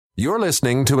You're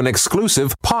listening to an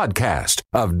exclusive podcast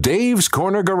of Dave's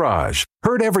Corner Garage.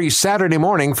 Heard every Saturday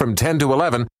morning from 10 to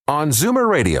 11 on Zoomer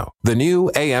Radio, the new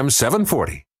AM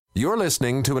 740. You're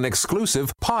listening to an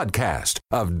exclusive podcast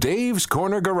of Dave's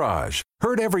Corner Garage.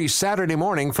 Heard every Saturday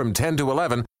morning from 10 to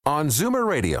 11 on Zoomer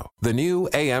Radio, the new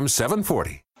AM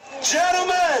 740.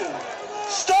 Gentlemen,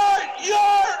 start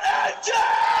your engine!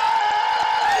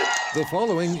 The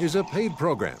following is a paid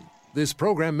program. This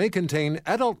program may contain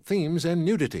adult themes and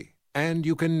nudity, and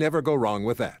you can never go wrong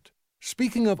with that.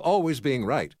 Speaking of always being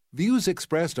right, views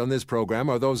expressed on this program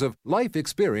are those of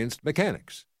life-experienced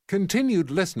mechanics. Continued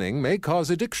listening may cause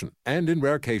addiction, and in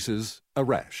rare cases, a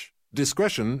rash.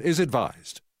 Discretion is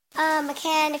advised. A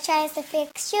mechanic tries to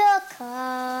fix your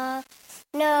car,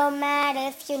 no matter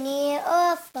if you're near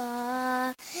or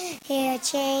far. He'll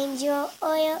change your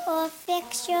oil or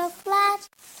fix your flat,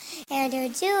 and he'll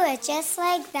do it just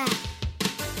like that.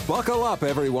 Buckle up,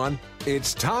 everyone.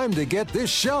 It's time to get this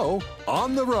show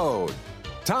on the road.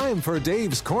 Time for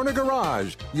Dave's Corner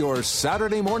Garage, your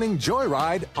Saturday morning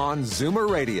joyride on Zoomer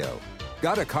Radio.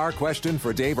 Got a car question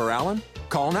for Dave or Alan?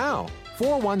 Call now,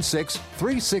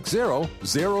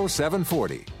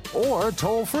 416-360-0740. Or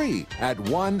toll free at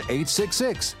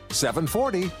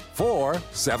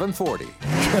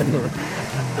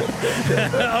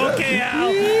 1-866-740-4740. Okay, Al.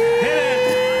 Hit it.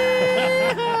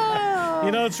 You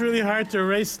know, it's really hard to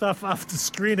erase stuff off the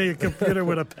screen of your computer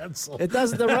with a pencil. It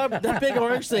doesn't. That big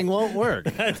orange thing won't work.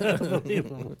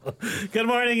 Unbelievable. Good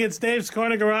morning. It's Dave's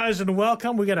Corner Garage, and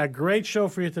welcome. We got a great show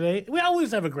for you today. We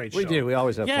always have a great show. We do. We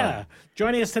always have fun.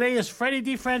 Joining us today is Freddie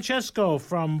DeFrancesco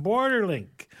from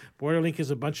BorderLink. BorderLink is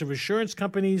a bunch of insurance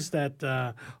companies that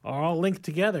are all linked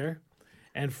together.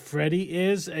 And Freddie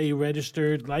is a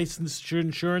registered licensed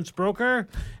insurance broker,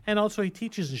 and also he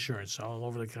teaches insurance all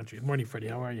over the country. Good morning, Freddie.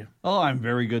 How are you? Oh, I'm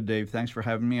very good, Dave. Thanks for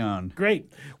having me on.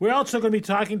 Great. We're also going to be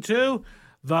talking to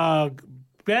the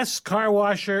best car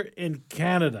washer in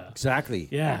Canada. Exactly.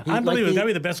 Yeah, unbelievable. That'd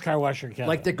be the best car washer in Canada.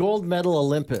 Like the gold medal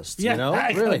Olympus. Yeah, you know? I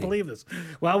really can't believe this.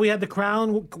 Well, we had the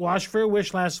Crown Wash for a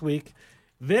Wish last week.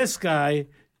 This guy,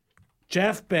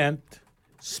 Jeff Bent,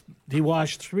 he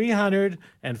washed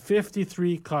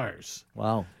 353 cars.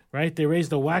 Wow. Right? They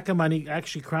raised a whack of money.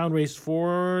 Actually, Crown raised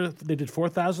they did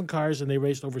 4,000 cars, and they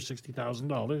raised over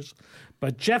 $60,000.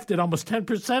 But Jeff did almost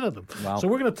 10% of them. Wow. So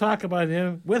we're going to talk about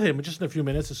him just in a few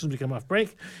minutes as soon as we come off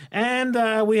break. And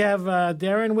we have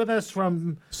Darren with us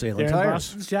from Salem Darren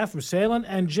Tires. Boston, yeah, from Salem.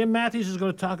 And Jim Matthews is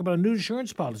going to talk about a new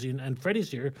insurance policy. And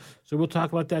Freddie's here, so we'll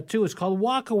talk about that too. It's called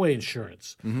walkaway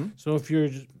insurance. Mm-hmm. So if your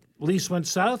lease went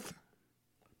south,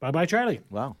 bye-bye, Charlie.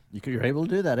 Wow. You're able to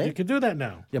do that, eh? You can do that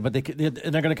now. Yeah, but they're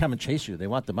going to come and chase you. They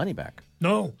want the money back.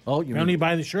 No. Oh, you only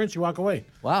buy the insurance, you walk away.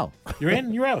 Wow. You're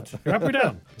in, you're out. You're up or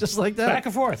down. Just like that. Back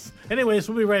and forth. Anyways,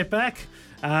 we'll be right back.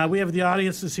 We have the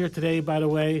audience is here today, by the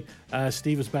way.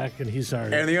 Steve is back, and he's our...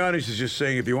 And the audience is just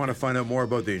saying, if you want to find out more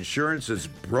about the insurance, it's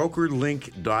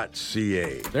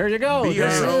brokerlink.ca. There you go.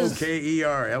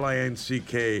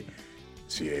 BROKERLINCK.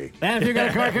 And if you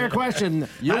got a car care question,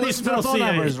 you listen to the phone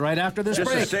numbers right after this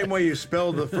Just break. the same way you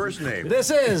spelled the first name.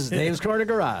 This is Dave's Corner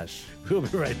Garage. We'll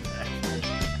be right back.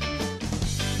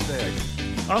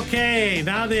 Okay,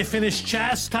 now they finished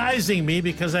chastising me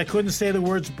because I couldn't say the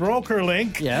words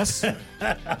BrokerLink. Yes.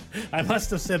 I must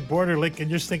have said BorderLink, and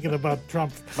you're thinking about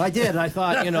Trump. I did. I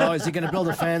thought, is he going to build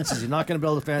a fence? Is he not going to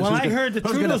build a fence? Well, I heard that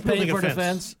who's Trudeau's gonna pay building for a the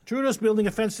fence. Trudeau's building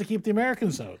a fence to keep the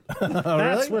Americans out. That's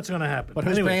really? what's going to happen. But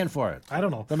who's paying for it? I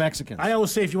don't know. The Mexicans. I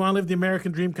always say, if you want to live the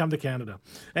American dream, come to Canada.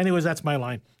 Anyways, that's my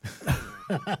line.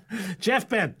 Jeff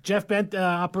Bent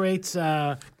operates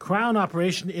Crown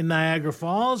operation in Niagara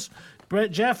Falls.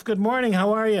 Jeff, good morning.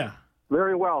 How are you?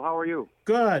 Very well. How are you?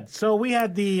 Good. So we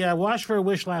had the Wash for a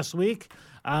Wish last week.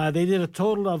 They did a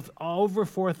total of over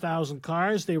 4,000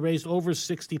 cars. They raised over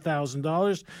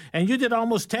 $60,000. And you did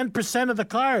almost 10% of the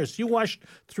cars. You washed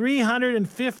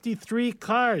 353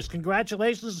 cars.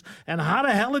 Congratulations. And how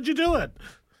the hell did you do it?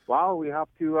 Well, we have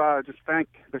to just thank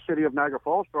the city of Niagara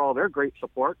Falls for all their great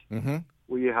support. Mm-hmm.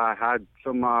 We had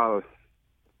some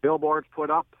billboards put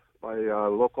up by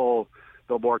local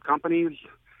billboard companies,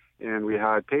 and we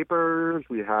had papers.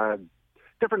 We had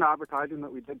different advertising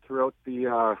that we did throughout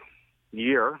the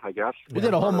year, I guess. We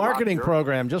did a whole marketing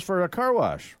program just for a car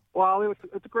wash. Well,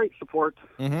 it's a great support,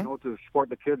 to support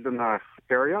the kids in the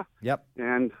area. Yep.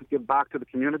 And give back to the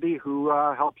community who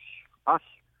helps us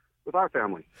with our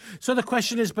family. So the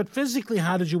question is, but physically,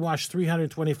 how did you wash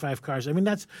 325 cars? I mean,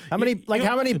 that's... How many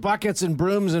buckets and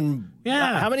brooms and...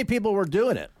 Yeah. How many people were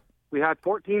doing it? We had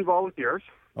 14 volunteers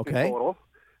in total.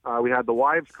 We had the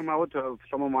wives come out of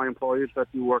some of my employees that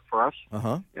do work for us.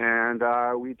 And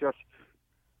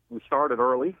we started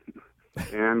early,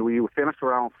 and we finished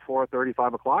around 4:30,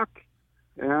 5 o'clock,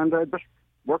 and just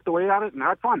worked away at it and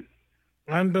had fun.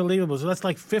 Unbelievable. So that's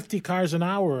like 50 cars an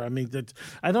hour. I mean,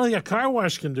 I don't think a car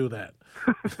wash can do that.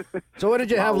 So what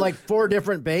did you have, like 4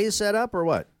 different bays set up or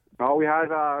what? Oh, we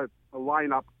had a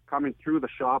lineup coming through the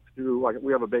shop.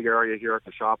 We have a big area here at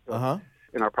the shop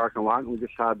in our parking lot, and we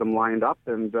just had them lined up,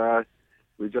 and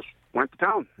we just went to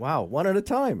town. Wow, one at a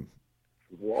time.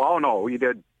 Oh, no, we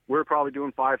did. We were probably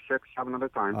doing 5, 6, 7 at a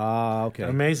time. Okay.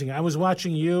 Amazing. I was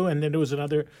watching you, and then there was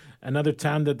another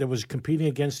town that was competing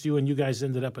against you, and you guys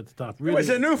ended up at the top. Really, it was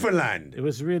in Newfoundland. It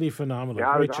was really phenomenal.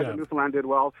 Yeah, Great job. Newfoundland did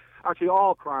well. Actually,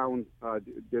 all Crown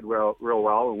did real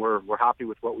well, and we're happy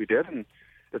with what we did, and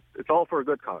it's all for a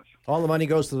good cause. All the money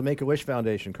goes to the Make-A-Wish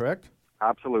Foundation, correct?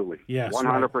 Absolutely. Yes,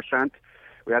 100%. Right.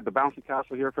 We had the bouncy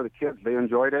castle here for the kids. They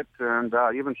enjoyed it, and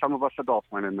even some of us adults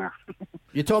went in there.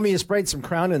 You told me you sprayed some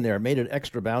Crown in there, made it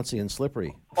extra bouncy and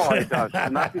slippery. Oh, it does.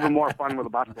 And that's even more fun with a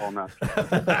basketball net.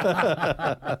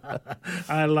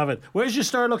 I love it. Where's your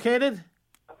store located?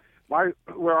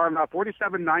 We're on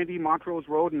 4790 Montrose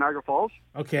Road in Niagara Falls.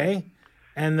 Okay.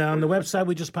 And on the website,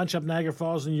 we just punch up Niagara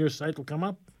Falls and your site will come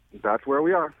up? That's where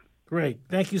we are. Great.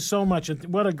 Thank you so much. And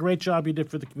what a great job you did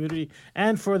for the community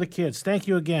and for the kids. Thank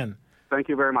you again. Thank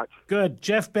you very much. Good.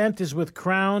 Jeff Bent is with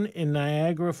Crown in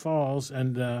Niagara Falls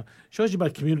and shows you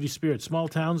about community spirit. Small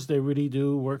towns, they really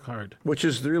do work hard. Which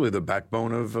is really the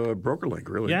backbone of BrokerLink,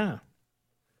 really. Yeah.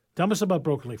 Tell us about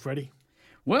BrokerLink, Freddie.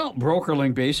 Well,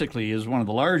 BrokerLink basically is one of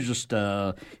the largest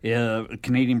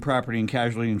Canadian property and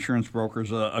casualty insurance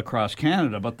brokers across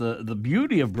Canada. But the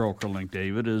beauty of BrokerLink,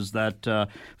 David, is that,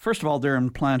 first of all, they're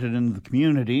implanted into the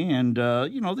community and,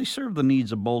 they serve the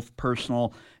needs of both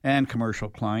personal and commercial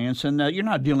clients. And you're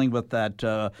not dealing with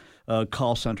that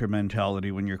call center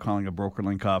mentality when you're calling a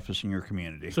BrokerLink office in your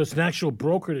community. So it's an actual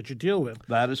broker that you deal with.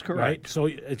 That is correct.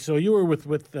 Right? So you were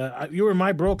you were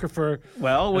my broker for as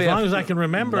long as I can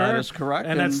remember. That is correct.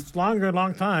 And that's a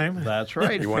long time. That's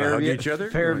right. You want to hug each other?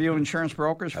 Fairview Insurance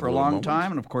Brokers for a long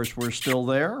time, and of course we're still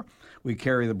there. We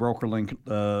carry the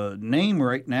BrokerLink name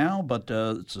right now, but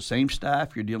it's the same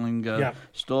staff. You're dealing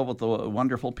still with the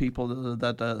wonderful people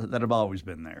that have always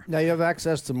been there. Now, you have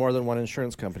access to more than one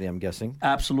insurance company, I'm guessing.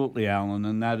 Absolutely, Alan,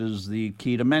 and that is the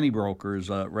key to many brokers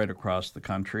right across the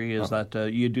country is that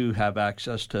you do have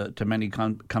access to many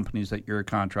companies that you're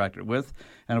contracted with.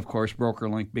 And, of course,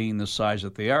 BrokerLink, being the size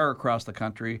that they are across the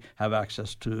country, have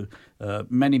access to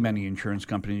many, many insurance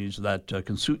companies that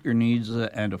can suit your needs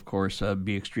and, of course,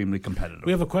 be extremely competitive.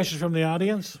 We have a question from the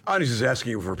audience. Audience is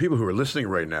asking you, for people who are listening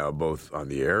right now, both on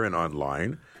the air and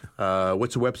online,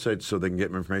 what's the website so they can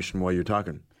get information while you're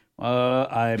talking?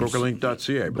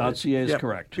 BrokerLink.ca. .ca is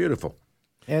correct. Beautiful.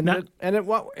 And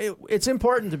it's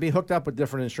important to be hooked up with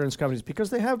different insurance companies because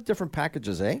they have different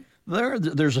packages, eh?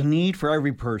 There's a need for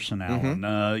every person, Alan.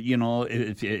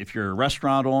 If you're a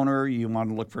restaurant owner, you want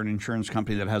to look for an insurance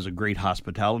company that has a great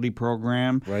hospitality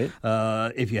program. Right.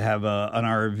 If you have an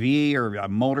RV or a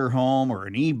motorhome or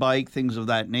an e-bike, things of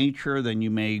that nature, then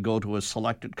you may go to a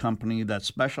selected company that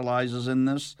specializes in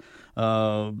this.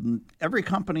 Every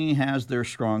company has their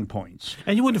strong points.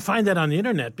 And you wouldn't find that on the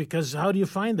internet because how do you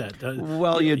find that?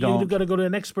 You don't. You've got to go to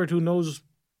an expert who knows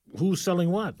who's selling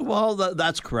what. Well,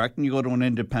 that's correct. And you go to an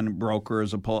independent broker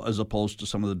as opposed to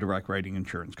some of the direct writing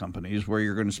insurance companies where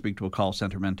you're going to speak to a call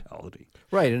center mentality.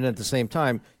 Right. And at the same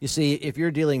time, you see, if you're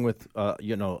dealing with, a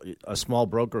small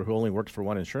broker who only works for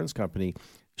one insurance company,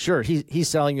 sure, he's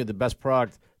selling you the best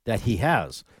product that he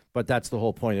has. But that's the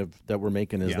whole point that we're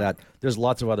making is that there's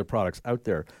lots of other products out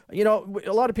there. A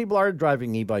lot of people are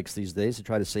driving e-bikes these days to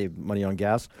try to save money on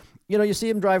gas. You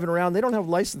see them driving around. They don't have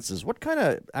licenses. What kind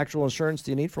of actual insurance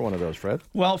do you need for one of those, Fred?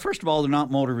 Well, first of all, they're not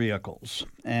motor vehicles.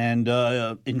 And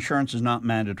insurance is not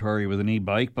mandatory with an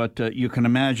e-bike, but you can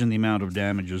imagine the amount of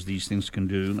damages these things can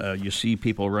do. You see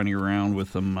people running around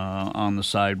with them on the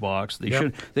sidewalks.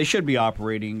 They should be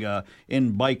operating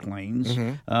in bike lanes.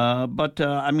 But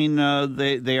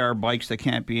they are bikes that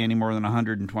can't be any more than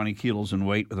 120 kilos in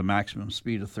weight with a maximum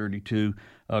speed of 32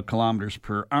 kilometers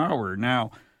per hour.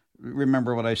 Now,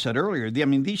 remember what I said earlier.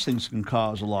 These things can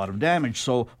cause a lot of damage.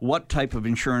 So what type of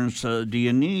insurance do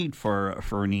you need for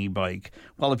an e-bike?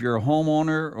 Well, if you're a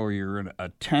homeowner or you're a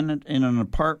tenant in an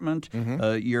apartment,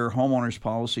 your homeowner's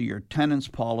policy, your tenant's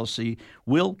policy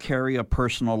will carry a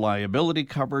personal liability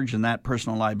coverage, and that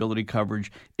personal liability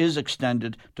coverage is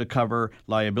extended to cover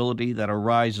liability that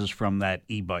arises from that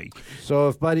e-bike. So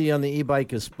if Buddy on the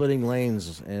e-bike is splitting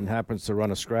lanes and happens to run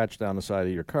a scratch down the side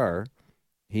of your car,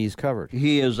 he's covered.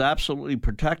 He is absolutely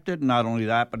protected. Not only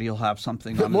that, but he'll have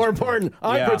something on More his important,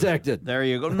 I'm protected. There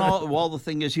you go. No, well, the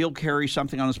thing is, he'll carry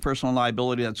something on his personal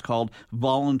liability that's called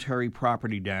voluntary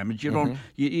property damage. You don't.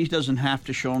 He doesn't have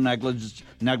to show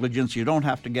negligence. You don't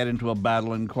have to get into a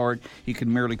battle in court. He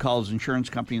can merely call his insurance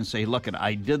company and say, "Look,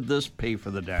 I did this. Pay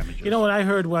for the damages." You know what I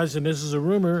heard was, and this is a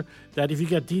rumor, that if you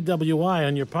get DWI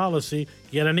on your policy,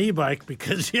 get an e-bike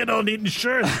because you don't need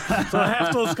insurance. So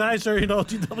half those guys are,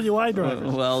 DWI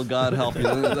drivers. Well, God help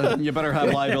you. You better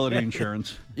have liability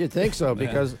insurance. You'd think so,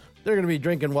 because they're going to be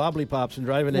drinking wobbly pops and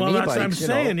driving an Well, e-bikes. that's what I'm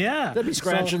saying, yeah. They'll be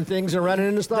scratching things and running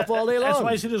into stuff all day long. That's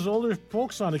why I see there's older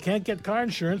folks on it can't get car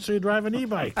insurance, so you drive an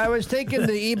e-bike. I was taking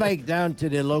the e-bike down to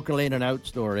the local In-N-Out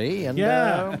store, and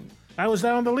I was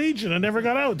down the Legion and never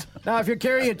got out. now if you're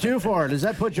carrying a 2 for it, does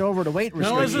that put you over the weight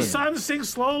restriction? No, as the sun sinks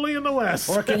slowly in the west.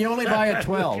 Or can you only buy a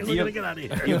 12? We're gonna get out of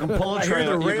here. You can pull a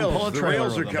trailer. The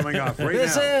rails are coming off right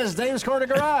This now. is Dave's Corner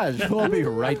Garage. We'll be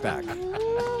right back.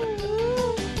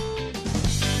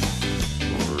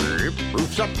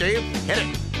 Roof's up, Dave. Hit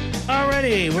it.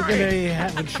 Alrighty, we're going to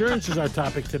have insurance as our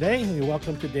topic today. You're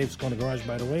welcome to Dave's Corner Garage,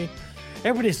 by the way.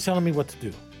 Everybody's telling me what to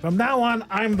do. From now on,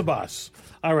 I'm the boss.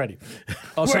 Alrighty.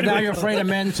 Oh, so now you're afraid of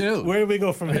men, too. Where do we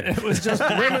go from here? It was just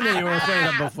women that you were afraid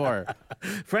of before.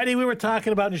 Freddie, we were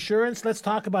talking about insurance. Let's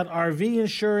talk about RV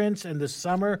insurance in the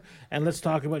summer, and let's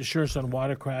talk about insurance on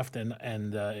watercraft and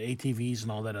ATVs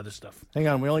and all that other stuff. Hang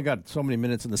on, we only got so many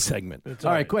minutes in the segment.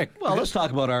 All right, quick. Well, let's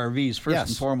talk about RVs. First Yes.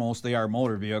 and foremost, they are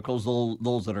motor vehicles,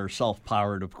 those that are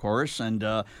self-powered, of course. And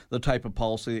the type of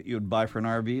policy that you would buy for an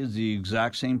RV is the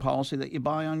exact same policy that you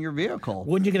buy on your vehicle.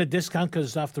 Wouldn't you get a discount because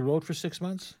it's off the road for 6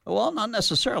 months? Well, not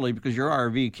necessarily, because your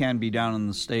RV can be down in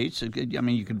the States.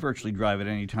 You can virtually drive it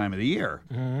any time of the year.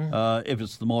 If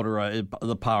it's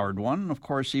the powered one. Of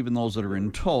course, even those that are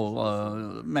in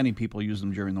tow, many people use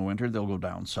them during the winter. They'll go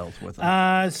down south with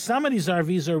them. Some of these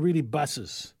RVs are really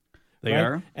buses. They right?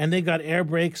 are. And they got air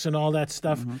brakes and all that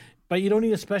stuff. But you don't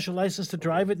need a special license to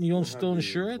drive it, and you'll still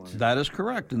insure it? That is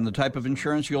correct. And the type of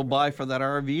insurance you'll buy for that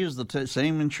RV is the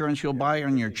same insurance you'll buy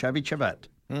on your Chevy Chevette.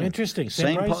 Interesting.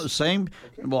 Same price?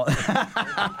 Well,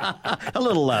 a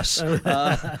little less.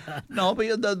 No,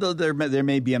 but there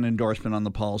may be an endorsement on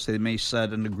the policy. They may set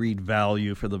an agreed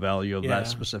value for the value of that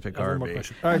specific I have one more RV.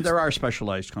 question. And there are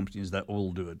specialized companies that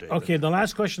will do it, David. Okay, the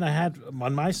last question I had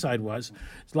on my side was,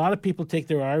 a lot of people take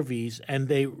their RVs and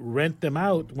they rent them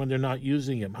out when they're not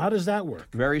using them. How does that work?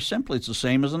 Very simply, it's the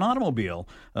same as an automobile.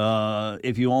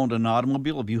 If you owned an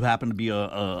automobile, if you happen to be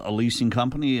a leasing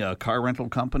company, a car rental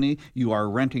company, you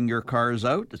are renting your cars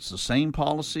out. It's the same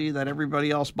policy that everybody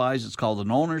else buys. It's called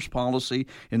an owner's policy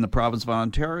in the province of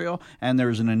Ontario, and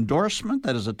there's an endorsement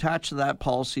that is attached to that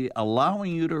policy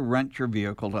allowing you to rent your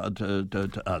vehicle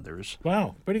to others.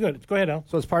 Wow, pretty good. Go ahead, Al.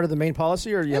 So it's part of the main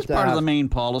policy, or you have It's to part have... of the main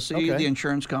policy. Okay. The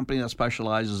insurance company that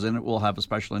specializes in it will have a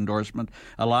special endorsement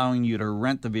allowing you to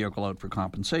rent the vehicle out for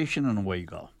compensation, and away you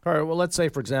go. All right, well, let's say,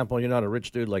 for example, you're not a rich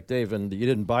dude like Dave, and you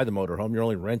didn't buy the motorhome, you're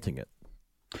only renting it.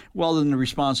 Well, then the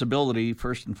responsibility,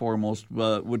 first and foremost,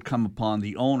 would come upon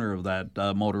the owner of that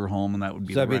motorhome, and that would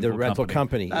be So that'd be the rental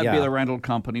company. That'd be the rental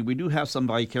company. We do have some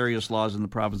vicarious laws in the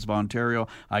province of Ontario.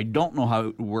 I don't know how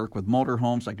it would work with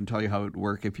motorhomes. I can tell you how it would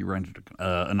work if you rented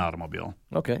an automobile.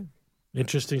 Okay.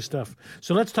 Interesting stuff.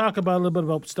 So let's talk about a little bit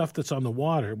about stuff that's on the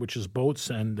water, which is boats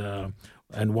and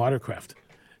watercraft.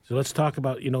 So let's talk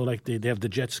about, like they have the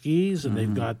jet skis, and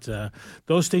they've got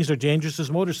those things are dangerous as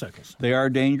motorcycles. They are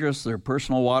dangerous. They're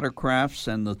personal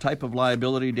watercrafts, and the type of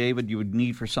liability, David, you would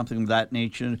need for something of that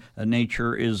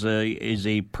nature is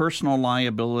a personal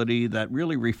liability that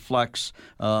really reflects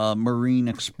marine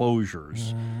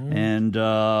exposures. And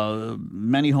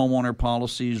many homeowner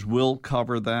policies will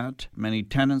cover that. Many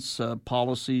tenants'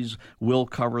 policies will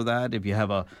cover that. If you have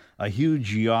a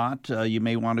huge yacht, you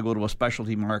may want to go to a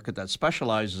specialty market that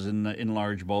specializes in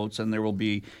large boats, and there will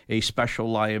be a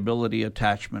special liability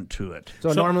attachment to it.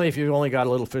 So normally, if you've only got a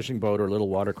little fishing boat or a little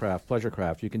watercraft, pleasure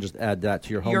craft, you can just add that to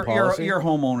your home policy? Your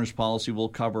homeowner's policy will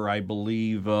cover, I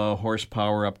believe,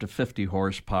 horsepower up to 50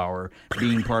 horsepower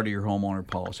being part of your homeowner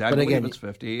policy. I believe it's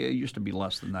 50. It used to be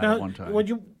less than that Now, at one time.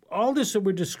 all this that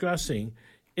we're discussing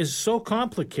is so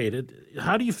complicated.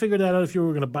 How do you figure that out if you were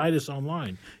going to buy this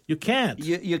online? You can't.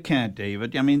 You can't,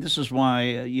 David. I mean, this is why,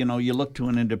 you look to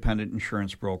an independent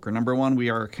insurance broker. Number one, we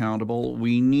are accountable.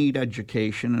 We need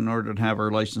education in order to have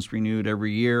our license renewed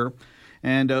every year.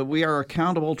 And we are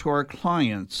accountable to our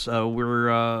clients. We're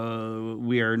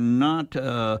not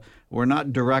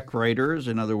direct writers.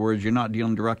 In other words, you're not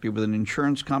dealing directly with an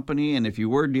insurance company. And if you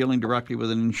were dealing directly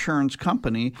with an insurance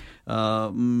company,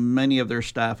 many of their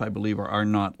staff, I believe, are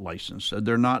not licensed.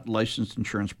 They're not licensed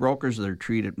insurance brokers. They're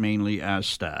treated mainly as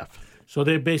staff. So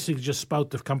they basically just spout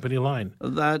the company line.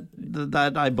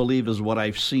 That I believe is what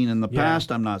I've seen in the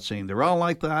past. I'm not saying they're all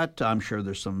like that. I'm sure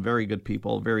there's some very good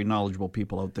people, very knowledgeable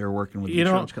people out there working with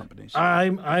insurance companies.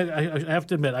 I have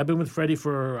to admit, I've been with Freddie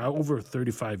for over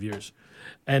 35 years.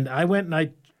 And I went and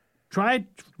I tried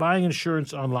buying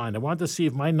insurance online. I wanted to see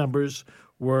if my numbers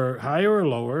were higher or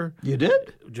lower. You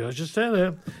did? Just say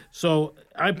that. So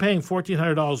I'm paying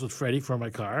 $1,400 with Freddie for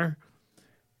my car.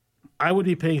 I would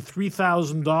be paying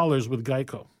 $3,000 with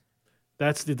Geico.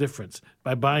 That's the difference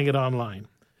by buying it online.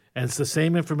 And it's the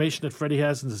same information that Freddie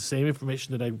has, and it's the same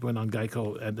information that I went on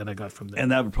Geico and then I got from there.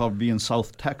 And that would probably be in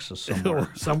South Texas somewhere.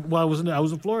 I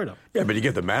was in Florida. Yeah, but you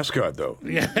get the mascot, though.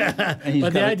 Yeah.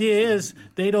 But the idea is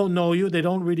they don't know you. They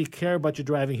don't really care about your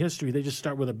driving history. They just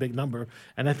start with a big number.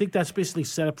 And I think that's basically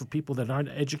set up for people that aren't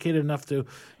educated enough to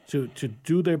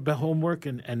do their homework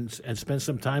and spend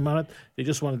some time on it. They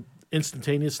just want it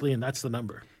instantaneously, and that's the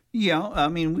number. Yeah, I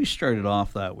mean, we started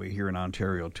off that way here in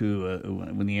Ontario, too,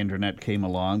 when the Internet came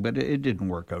along, but it didn't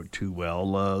work out too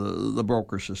well. The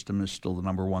broker system is still the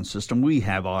number one system. We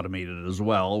have automated it as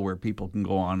well, where people can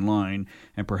go online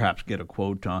and perhaps get a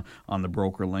quote on the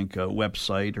BrokerLink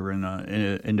website or in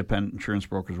an independent insurance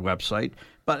broker's website.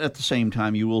 But at the same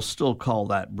time, you will still call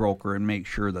that broker and make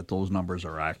sure that those numbers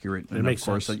are accurate. And, of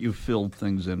course, that you've filled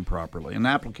things in properly. An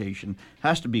application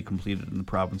has to be completed in the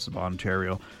province of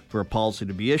Ontario for a policy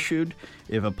to be issued.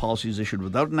 If a policy is issued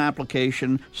without an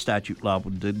application, statute law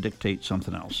would dictate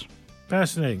something else.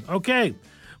 Fascinating. Okay.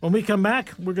 When we come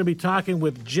back, we're going to be talking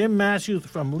with Jim Matthews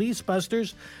from Lease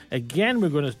Busters. Again, we're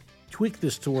going to tweak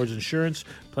this towards insurance,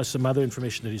 plus some other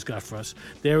information that he's got for us.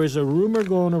 There is a rumor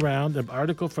going around, an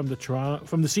article from the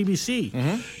CBC,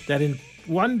 that in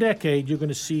one decade you're going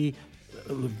to see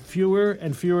fewer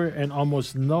and fewer and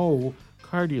almost no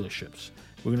car dealerships.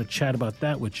 We're going to chat about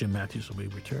that with Jim Matthews when we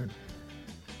return.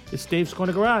 It's Dave's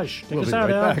Corner Garage. Take us out,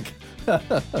 Al. Back.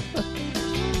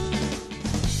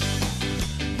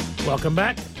 Welcome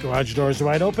back. Garage doors are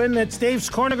wide open. It's Dave's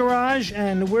Corner Garage,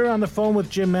 and we're on the phone with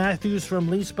Jim Matthews from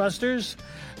Lease Busters.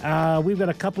 We've got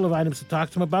a couple of items to talk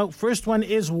to him about. First one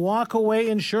is Walkaway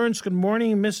Insurance. Good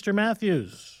morning, Mr.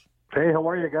 Matthews. Hey, how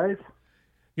are you guys?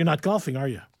 You're not golfing, are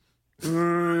you?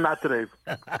 Not today.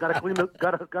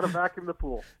 Gotta vacuum the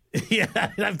pool. Yeah,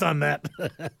 I've done that.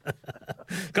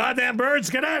 Goddamn birds,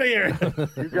 get out of here.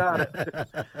 You got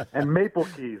it. And maple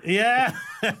keys. Yeah.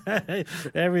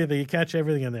 Everything. You catch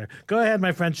everything in there. Go ahead,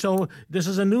 my friend. So this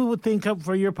is a new thing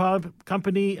for your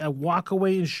company,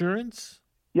 Walkaway Insurance?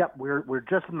 Yep, we're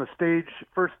just in the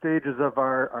first stages of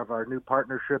our new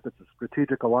partnership. It's a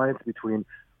strategic alliance between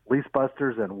Lease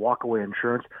Busters and Walkaway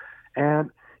Insurance.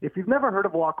 And if you've never heard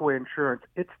of Walkaway Insurance,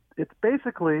 it's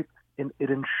basically it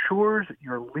insures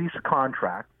your lease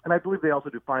contract, and I believe they also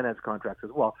do finance contracts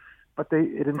as well. But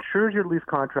it insures your lease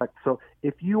contract. So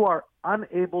if you are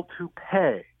unable to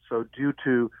pay, so due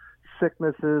to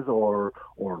sicknesses or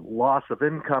loss of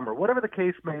income or whatever the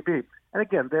case may be, and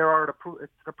again, it's an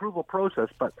approval process.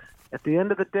 But at the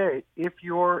end of the day, if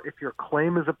your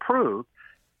claim is approved,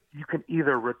 you can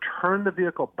either return the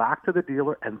vehicle back to the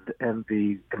dealer and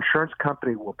the insurance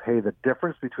company will pay the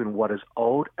difference between what is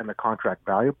owed and the contract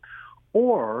value,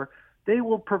 or they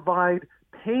will provide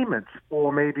payments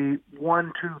for maybe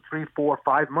 1, 2, 3, 4,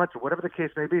 5 months, or whatever the case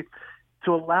may be,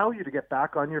 to allow you to get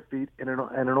back on your feet and in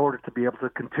order to be able to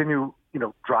continue,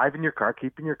 driving your car,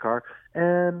 keeping your car,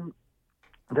 and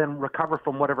then recover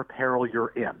from whatever peril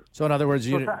you're in. So in other words,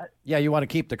 you want to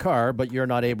keep the car, but you're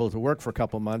not able to work for a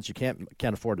couple months. You can't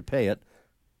afford to pay it.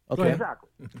 Okay. Exactly.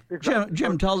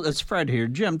 Jim, it's Fred here.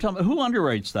 Jim, tell me, who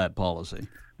underwrites that policy?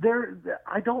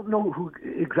 I don't know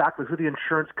exactly who the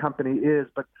insurance company is,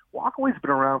 but Walkaway's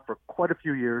been around for quite a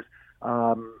few years.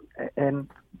 And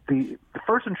the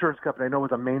first insurance company I know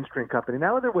was a mainstream company.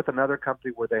 Now they're with another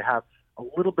company where they have a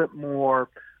little bit more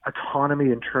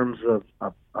autonomy in terms of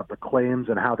the claims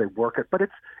and how they work it. But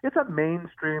it's a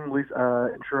mainstream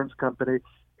insurance company.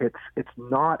 It's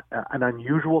not an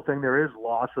unusual thing. There is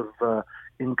loss of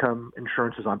income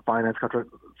insurances on finance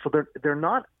contracts, so they're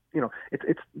not.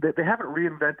 They haven't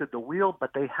reinvented the wheel,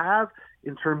 but they have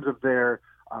in terms of their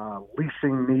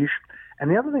leasing niche. And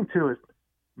the other thing too is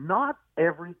not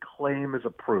every claim is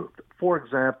approved. For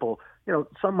example,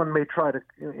 someone may try to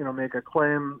make a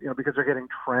claim, because they're getting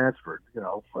transferred,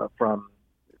 from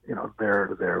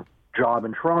their job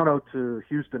in Toronto to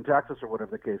Houston, Texas, or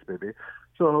whatever the case may be.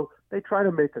 So they try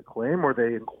to make a claim or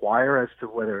they inquire as to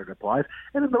whether it applies.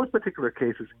 And in those particular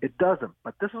cases, it doesn't.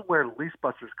 But this is where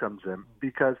LeaseBusters comes in,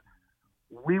 because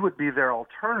we would be their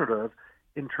alternative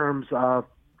in terms of,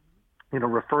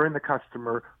 referring the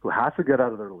customer who has to get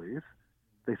out of their lease.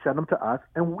 They send them to us,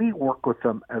 and we work with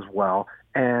them as well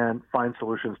and find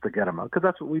solutions to get them out, because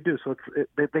that's what we do. So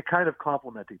they kind of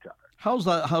complement each other. How's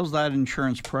that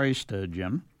insurance priced,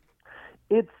 Jim?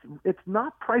 It's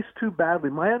not priced too badly.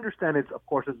 My understanding is, of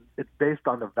course, it's based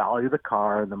on the value of the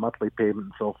car and the monthly payment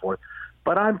and so forth.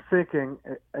 But I'm thinking,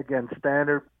 again,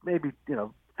 standard, maybe, $15,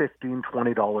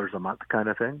 $20 a month kind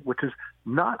of thing, which is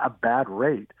not a bad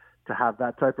rate to have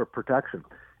that type of protection.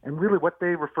 And really what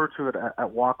they refer to it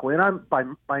at Walkaway, and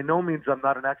I'm by no means I'm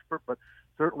not an expert, but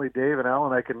certainly Dave and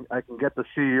Alan, I can get the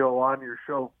CEO on your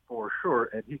show for sure,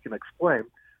 and he can explain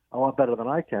a lot better than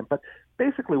I can. But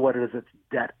basically what it is, it's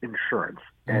debt insurance.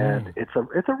 And it's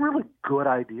a really good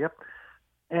idea.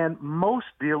 And most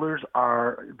dealers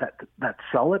are that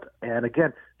sell it. And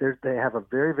again, they have a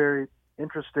very, very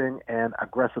interesting and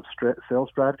aggressive sales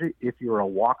strategy. If you're a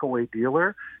walkaway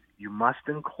dealer, you must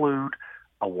include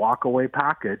a walkaway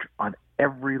package on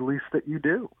every lease that you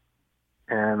do.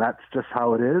 And that's just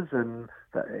how it is. And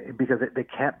because they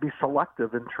can't be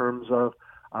selective in terms of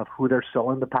who they're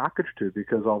selling the package to,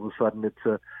 because all of a sudden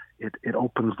it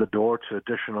opens the door to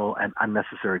additional and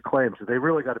unnecessary claims. So they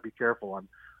really got to be careful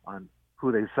on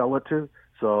who they sell it to.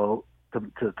 So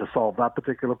to solve that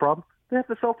particular problem, they have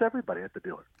to sell to everybody at the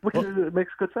dealer, which it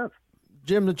makes good sense.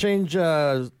 Jim, to change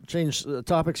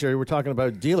topics here, we're talking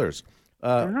about dealers.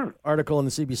 Article in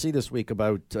the CBC this week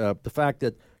about the fact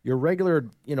that your regular,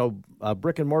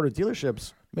 brick and mortar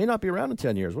dealerships may not be around in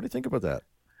 10 years. What do you think about that?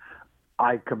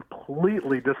 I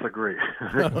completely disagree.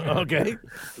 Okay.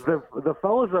 The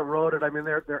fellows that wrote it, I mean,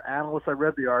 they're analysts. I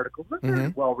read the article. They're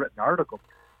very well-written articles.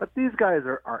 But these guys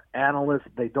are analysts.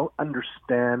 They don't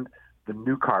understand the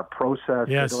new car process.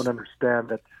 Yes. They don't understand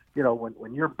that,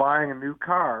 when you're buying a new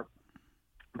car,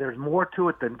 there's more to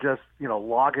it than just,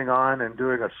 logging on and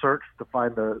doing a search to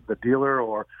find the dealer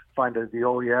or find the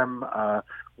OEM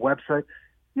website.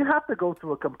 You have to go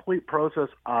through a complete process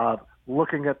of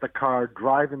looking at the car,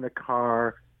 driving the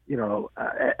car,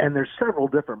 and there's several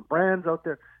different brands out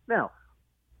there. Now,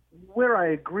 where I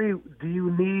agree, do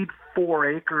you need 4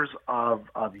 acres of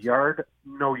yard?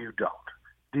 No, you don't.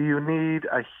 Do you need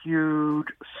a huge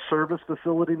service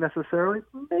facility necessarily?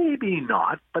 Maybe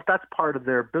not, but that's part of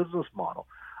their business model.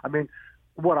 I mean,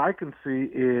 what I can see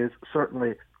is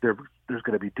certainly there's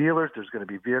going to be dealers, there's going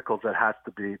to be vehicles that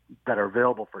are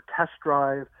available for test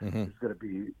drive. There's going to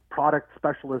be product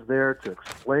specialists there to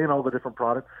explain all the different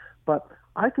products. But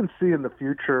I can see in the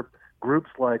future groups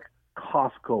like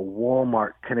Costco,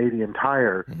 Walmart, Canadian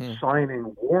Tire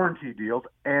signing warranty deals,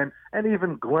 and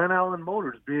even Glen Allen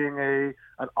Motors being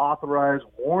an authorized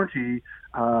warranty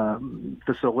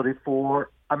facility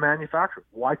for a manufacturer.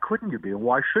 Why couldn't you be, and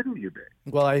why shouldn't you be?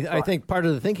 Well, I think part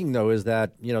of the thinking, though, is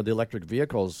that, the electric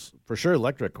vehicles, for sure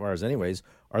electric cars anyways,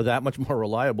 are that much more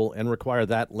reliable and require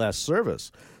that less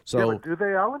service. So, yeah, but do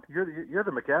they, Alan? You're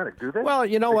the mechanic. Do they? Well,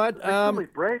 you know what?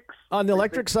 Brakes. On the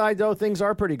electric side, though, things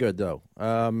are pretty good, though.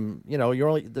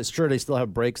 Sure, they still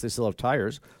have brakes, they still have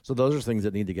tires, so those are things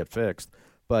that need to get fixed.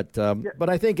 But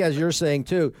I think, as you're saying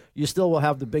too, you still will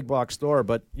have the big box store,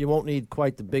 but you won't need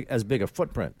quite as big a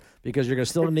footprint, because you're going to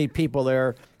still need people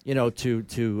there,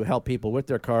 to help people with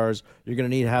their cars. You're going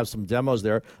to need to have some demos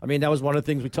there. I mean, that was one of the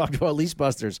things we talked about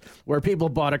LeaseBusters, where people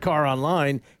bought a car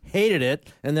online, hated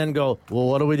it, and then go, well,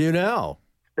 what do we do now?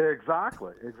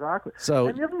 Exactly. So,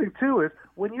 and the other thing too is,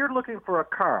 when you're looking for a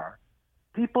car,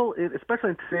 people, especially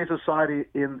in today's society,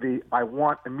 in the I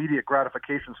want immediate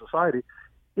gratification society,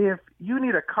 if you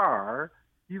need a car,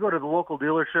 you go to the local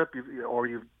dealership,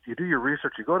 you do your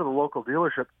research, you go to the local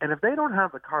dealership, and if they don't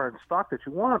have the car in stock that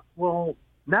you want, well,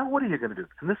 now what are you going to do?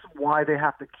 And this is why they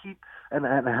have to keep and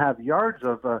have yards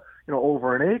of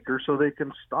over an acre, so they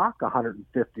can stock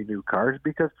 150 new cars,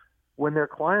 because when their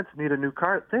clients need a new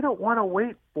car, they don't want to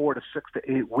wait 4 to 6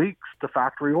 to 8 weeks to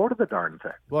factory order the darn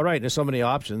thing. Well, right. There's so many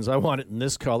options. I want it in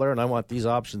this color, and I want these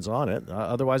options on it.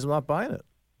 Otherwise, I'm not buying it.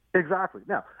 Exactly.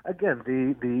 Now, again,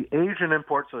 the Asian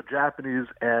imports, so Japanese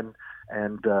and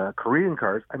Korean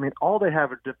cars, I mean, all they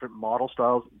have are different model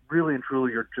styles. Really and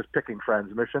truly, you're just picking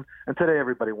transmission. And today,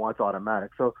 everybody wants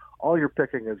automatic. So all you're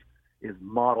picking is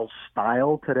model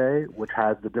style today, which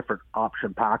has the different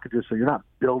option packages. So you're not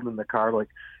building the car like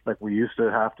we used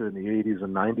to have to in the 80s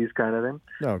and 90s kind of thing.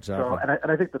 No, exactly. So, and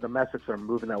I think the domestics are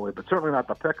moving that way, but certainly not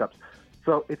the pickups.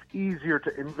 So it's easier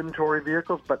to inventory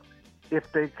vehicles, but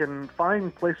if they can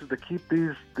find places to keep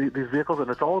these vehicles,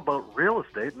 and it's all about real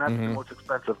estate, and that's the most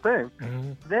expensive thing,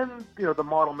 then the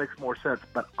model makes more sense.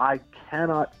 But I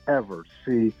cannot ever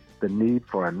see the need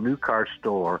for a new car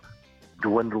store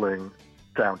dwindling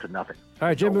down to nothing. All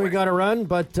right, Jimmy, we got to run,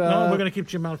 but... no, we're going to keep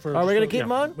Jim on for... Are we going to keep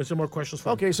him on? With some more questions for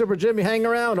him. Okay, super, Jimmy, hang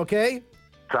around, okay?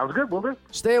 Sounds good, will do.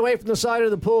 Stay away from the side of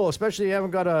the pool, especially if you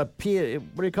haven't got a,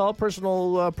 what do you call it,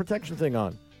 personal protection thing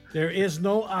on. There is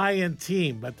no I in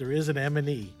team, but there is an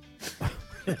M&E.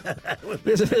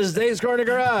 This is Dave's Corner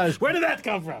Garage. Where did that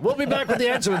come from? We'll be back with the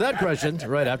answer to that question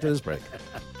right after this break.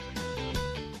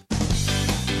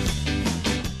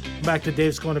 Back to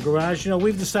Dave's Corner Garage.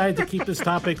 We've decided to keep this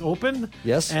topic open.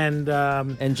 Yes.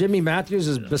 And Jimmy Matthews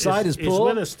is beside his pool.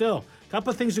 He's with us still. A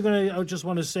couple of things I just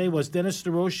want to say was Dennis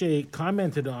DeRoche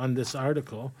commented on this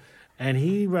article, and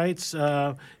he writes,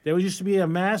 there used to be a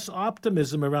mass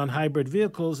optimism around hybrid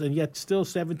vehicles, and yet still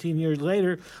 17 years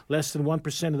later, less than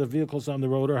 1% of the vehicles on the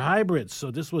road are hybrids.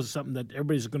 So this was something that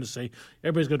everybody's going to say,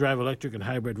 everybody's going to drive electric and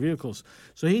hybrid vehicles.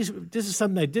 So this is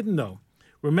something I didn't know.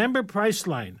 Remember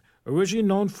Priceline. Originally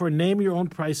known for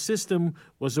name-your-own-price system,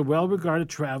 was a well-regarded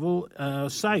travel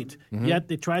site. Yet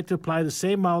they tried to apply the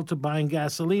same model to buying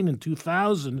gasoline in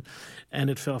 2000, and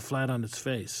it fell flat on its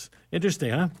face.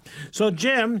 Interesting, huh? So,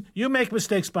 Jim, you make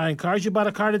mistakes buying cars. You bought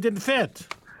a car that didn't fit.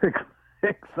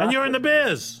 Exactly. And you're in the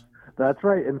biz. That's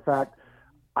right. In fact,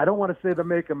 I don't want to say the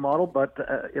make and model, but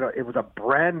it was a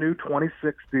brand new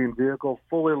 2016 vehicle,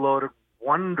 fully loaded,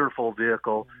 wonderful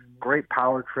vehicle, great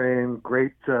powertrain,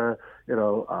 great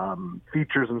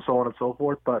features and so on and so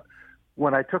forth. But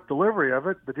when I took delivery of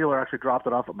it, the dealer actually dropped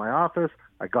it off at my office.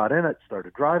 I got in it,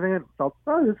 started driving it, felt,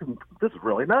 this is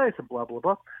really nice, and blah, blah,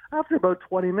 blah. After about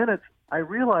 20 minutes, I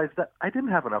realized that I didn't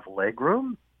have enough leg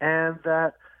room and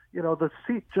that, the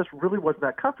seat just really wasn't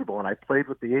that comfortable. And I played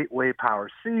with the 8-way power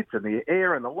seats and the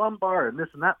air and the lumbar and this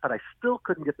and that, but I still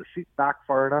couldn't get the seat back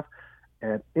far enough.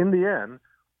 And in the end,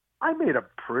 I made a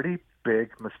pretty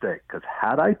big mistake, because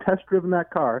had I test driven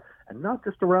that car, and not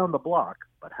just around the block,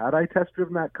 but had I test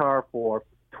driven that car for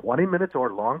 20 minutes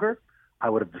or longer,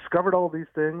 I would have discovered all these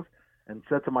things and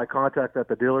said to my contact at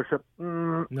the dealership,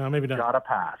 no, maybe not. Gotta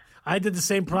pass. I did the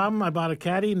same problem. I bought a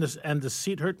Caddy, and the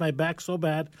seat hurt my back so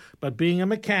bad. But being a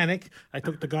mechanic, I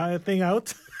took the thing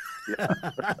out.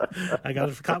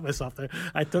 I caught myself there.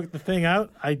 I took the thing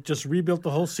out. I just rebuilt the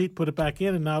whole seat, put it back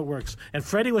in, and now it works. And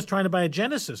Freddie was trying to buy a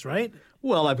Genesis, right?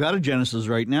 Well, I've got a Genesis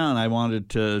right now, and I wanted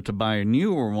to buy a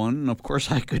newer one. And of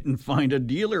course, I couldn't find a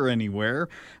dealer anywhere.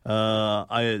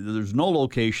 There's no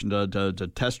location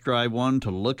to test drive one, to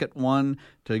look at one,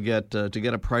 to get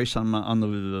a price on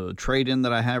the trade-in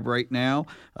that I have right now.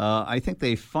 I think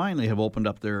they finally have opened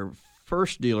up their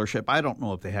first dealership. I don't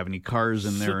know if they have any cars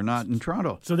in there or not in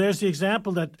Toronto. So there's the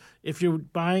example that if you're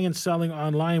buying and selling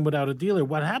online without a dealer,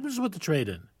 what happens with the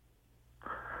trade-in?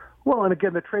 Well, and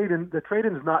again, the trade-in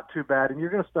is not too bad, and you're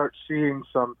going to start seeing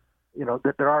some,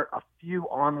 that there are a few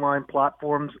online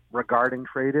platforms regarding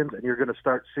trade-ins, and you're going to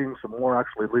start seeing some more.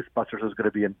 Actually, LeaseBusters is going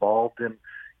to be involved in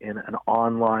an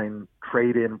online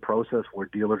trade-in process where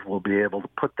dealers will be able to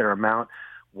put their amount.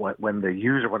 When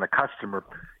the customer,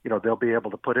 they'll be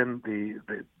able to put in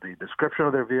the description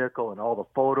of their vehicle and all the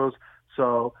photos.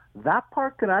 So that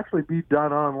part can actually be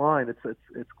done online.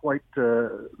 It's quite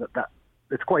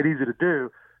it's quite easy to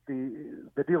do.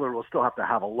 The dealer will still have to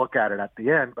have a look at it at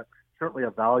the end, but certainly a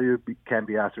value can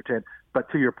be ascertained.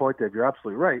 But to your point, Dave, you're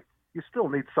absolutely right. You still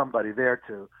need somebody there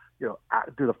to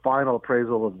do the final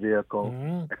appraisal of the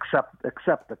vehicle,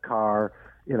 accept the car.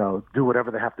 Do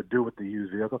whatever they have to do with the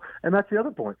used vehicle. And that's the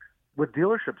other point. With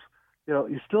dealerships,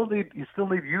 you still need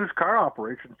used car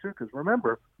operations too, because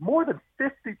remember, more than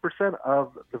 50%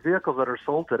 of the vehicles that are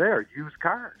sold today are used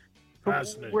cars. So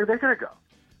where are they going to go?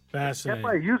 Fascinating.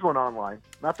 Can't buy a used one online.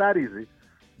 Not that easy.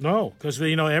 No, because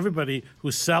everybody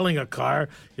who's selling a car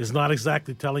is not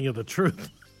exactly telling you the truth.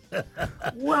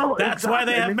 Well, that's why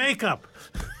they have makeup.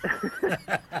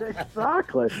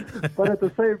 Exactly. But at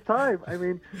the same time,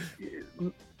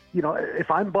 if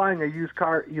I'm buying a used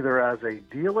car either as a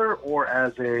dealer or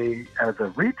as a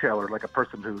retailer, like a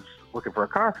person who's looking for a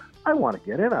car, I want to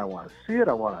get in. I want to see it.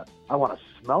 I want to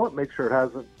smell it. Make sure it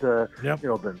hasn't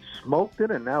been smoked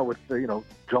in. And now with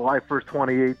July 1st,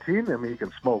 2018, you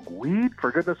can smoke weed,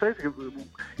 for goodness sakes.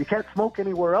 You can't smoke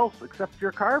anywhere else except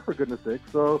your car, for goodness sakes.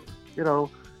 So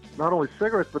not only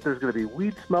cigarettes, but there's going to be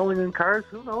weed smelling in cars.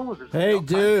 Who knows? There's Hey, all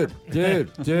kinds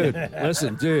dude.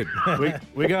 Listen, dude.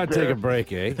 We got to take a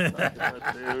break, eh? dude.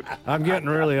 I'm getting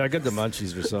I got the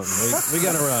munchies or something. We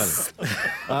got to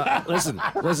run. Listen.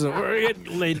 We're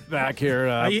getting laid back here.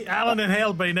 Alan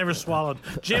inhaled, but he never swallowed.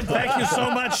 Jim, thank you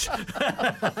so much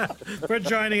for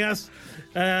joining us.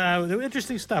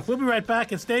 Interesting stuff. We'll be right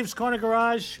back. It's Dave's Corner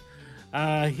Garage.